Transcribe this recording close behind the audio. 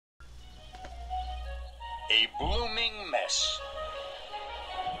A blooming mess.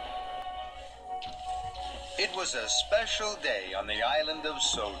 It was a special day on the island of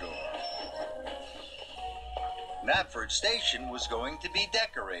Sodor. Knapford Station was going to be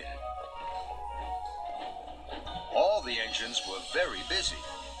decorated. All the engines were very busy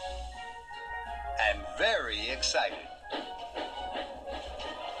and very excited.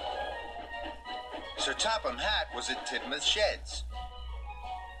 Sir Topham Hatt was at Tidmouth Sheds.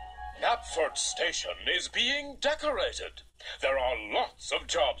 Knapford Station is being decorated. There are lots of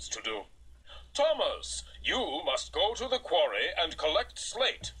jobs to do. Thomas, you must go to the quarry and collect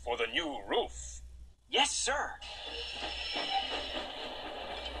slate for the new roof. Yes, sir.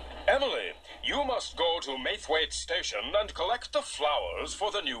 Emily, you must go to Maithwaite Station and collect the flowers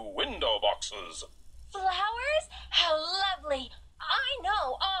for the new window boxes. Flowers? How lovely! I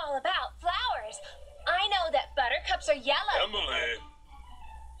know all about flowers. I know that buttercups are yellow. Emily!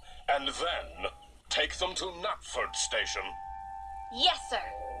 And then take them to Knapford Station. Yes, sir.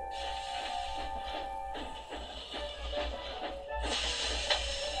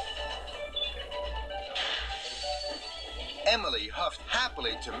 Emily huffed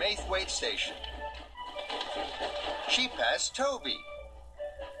happily to Maithwaite Station. She passed Toby.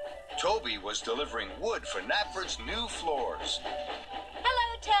 Toby was delivering wood for Knapford's new floors.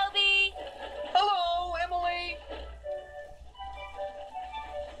 Hello, Toby. Hello, Emily.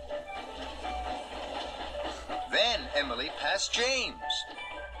 Then Emily passed James.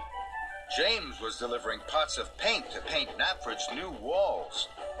 James was delivering pots of paint to paint Knapford's new walls.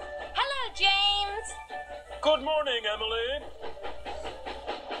 Hello, James. Good morning, Emily.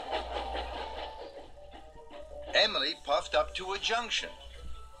 Emily puffed up to a junction.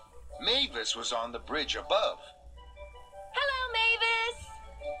 Mavis was on the bridge above. Hello, Mavis.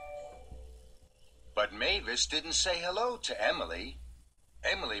 But Mavis didn't say hello to Emily.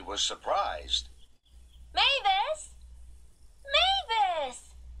 Emily was surprised. Mavis?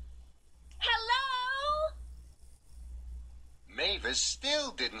 Mavis! Hello? Mavis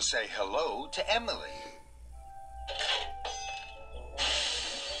still didn't say hello to Emily.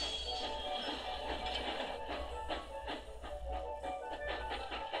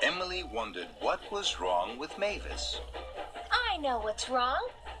 Emily wondered what was wrong with Mavis. I know what's wrong.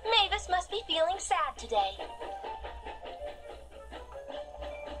 Mavis must be feeling sad today.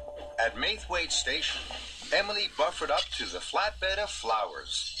 At Maithwaite Station, Emily buffered up to the flatbed of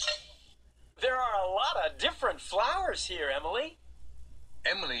flowers. There are a lot of different flowers here, Emily.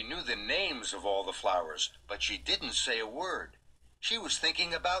 Emily knew the names of all the flowers, but she didn't say a word. She was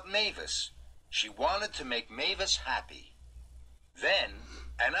thinking about Mavis. She wanted to make Mavis happy. Then,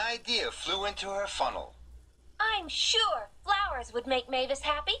 an idea flew into her funnel. I'm sure flowers would make Mavis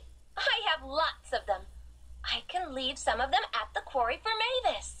happy. I have lots of them. I can leave some of them at the quarry for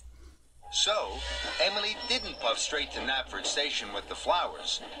Mavis. So, Emily didn't puff straight to Knapford Station with the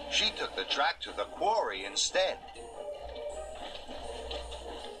flowers. She took the track to the quarry instead.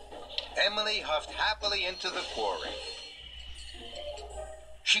 Emily huffed happily into the quarry.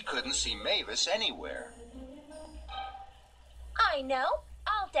 She couldn't see Mavis anywhere. I know.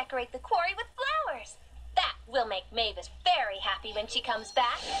 I'll decorate the quarry with flowers. That will make Mavis very happy when she comes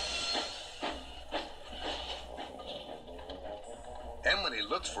back. Emily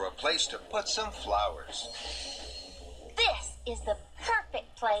looked for a place to put some flowers. This is the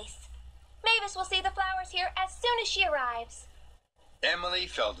perfect place. Mavis will see the flowers here as soon as she arrives. Emily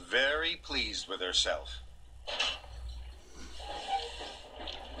felt very pleased with herself.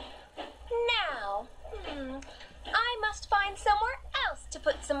 Now, I must find somewhere else to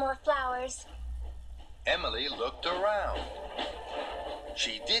put some more flowers. Emily looked around.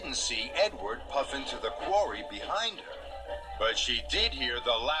 She didn't see Edward puff into the quarry behind her, but she did hear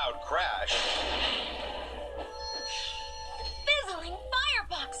the loud crash. Fizzling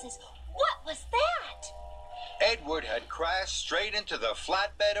fireboxes! What was that? Edward had crashed straight into the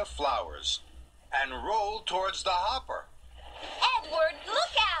flatbed of flowers and rolled towards the hopper. Edward,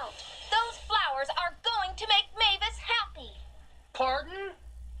 look out! Those flowers are going to make Mavis happy. Pardon?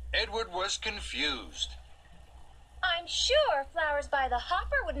 Edward was confused. I'm sure flowers by the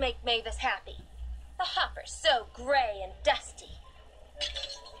hopper would make Mavis happy. The hopper's so gray and dusty.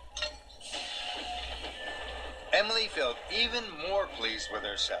 Emily felt even more pleased with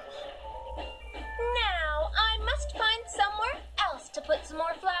herself. Now, I must find somewhere else to put some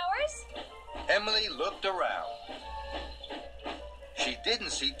more flowers. Emily looked around. She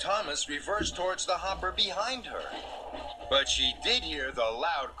didn't see Thomas reverse towards the hopper behind her, but she did hear the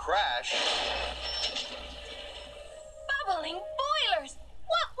loud crash. Bubbling boilers!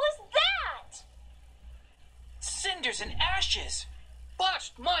 What was that? Cinders and ashes.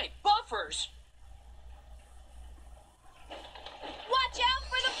 Botched my buffers.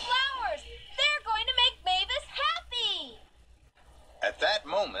 that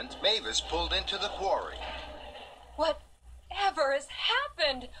moment, Mavis pulled into the quarry. Whatever has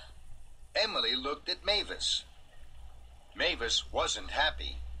happened? Emily looked at Mavis. Mavis wasn't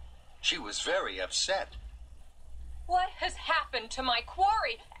happy. She was very upset. What has happened to my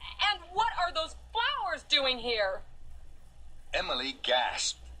quarry? And what are those flowers doing here? Emily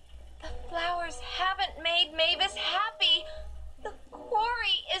gasped. The flowers haven't made Mavis happy. The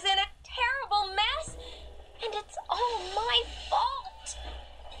quarry is in a terrible mess, and it's all my fault.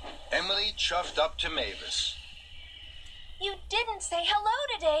 Emily chuffed up to Mavis. You didn't say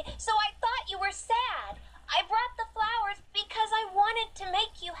hello today, so I thought you were sad. I brought the flowers because I wanted to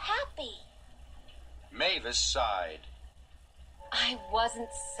make you happy. Mavis sighed. I wasn't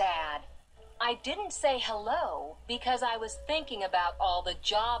sad. I didn't say hello because I was thinking about all the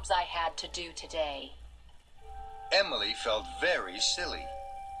jobs I had to do today. Emily felt very silly.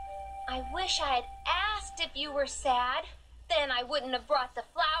 I wish I had asked if you were sad. Then I wouldn't have brought the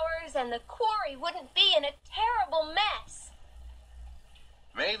flowers and the quarry wouldn't be in a terrible mess.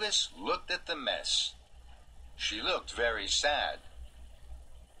 Mavis looked at the mess. She looked very sad.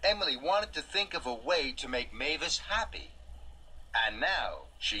 Emily wanted to think of a way to make Mavis happy. And now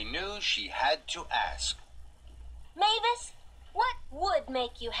she knew she had to ask. Mavis, what would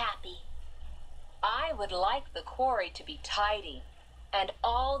make you happy? I would like the quarry to be tidy and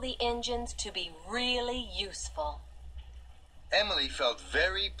all the engines to be really useful. Emily felt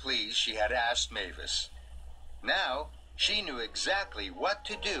very pleased she had asked Mavis. Now she knew exactly what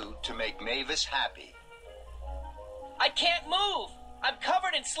to do to make Mavis happy. I can't move. I'm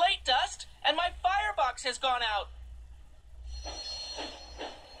covered in slate dust, and my firebox has gone out.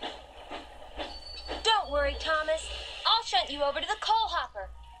 Don't worry, Thomas. I'll shunt you over to the coal hopper.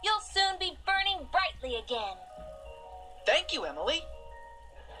 You'll soon be burning brightly again. Thank you, Emily.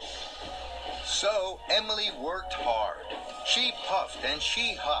 So Emily worked hard. She puffed and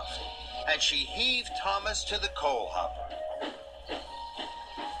she huffed, and she heaved Thomas to the coal hopper.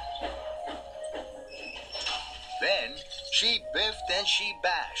 Then she biffed and she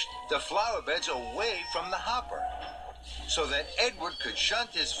bashed the flower beds away from the hopper so that Edward could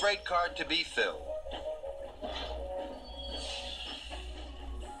shunt his freight car to be filled.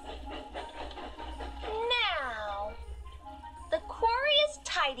 Now, the quarry is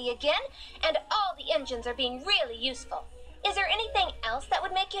tidy again, and all the engines are being really useful. Is there anything else that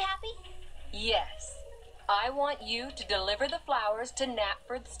would make you happy? Yes, I want you to deliver the flowers to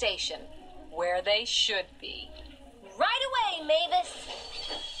Knapford Station, where they should be. Right away, Mavis.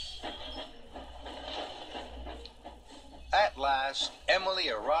 At last, Emily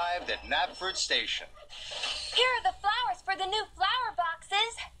arrived at Knapford Station. Here are the flowers for the new flower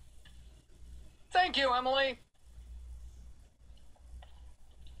boxes. Thank you, Emily.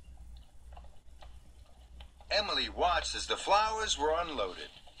 Emily watched as the flowers were unloaded.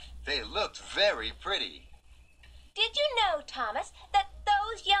 They looked very pretty. Did you know, Thomas, that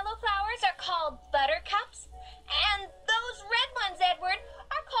those yellow flowers are called buttercups? And those red ones, Edward,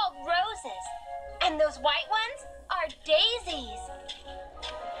 are called roses. And those white ones are daisies.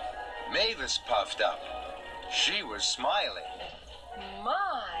 Mavis puffed up. She was smiling.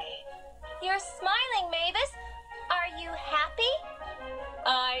 My, You're smiling, Mavis. Are you happy?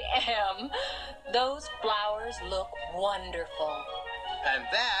 I am. Those flowers look wonderful. And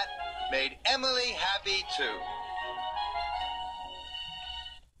that made Emily happy too.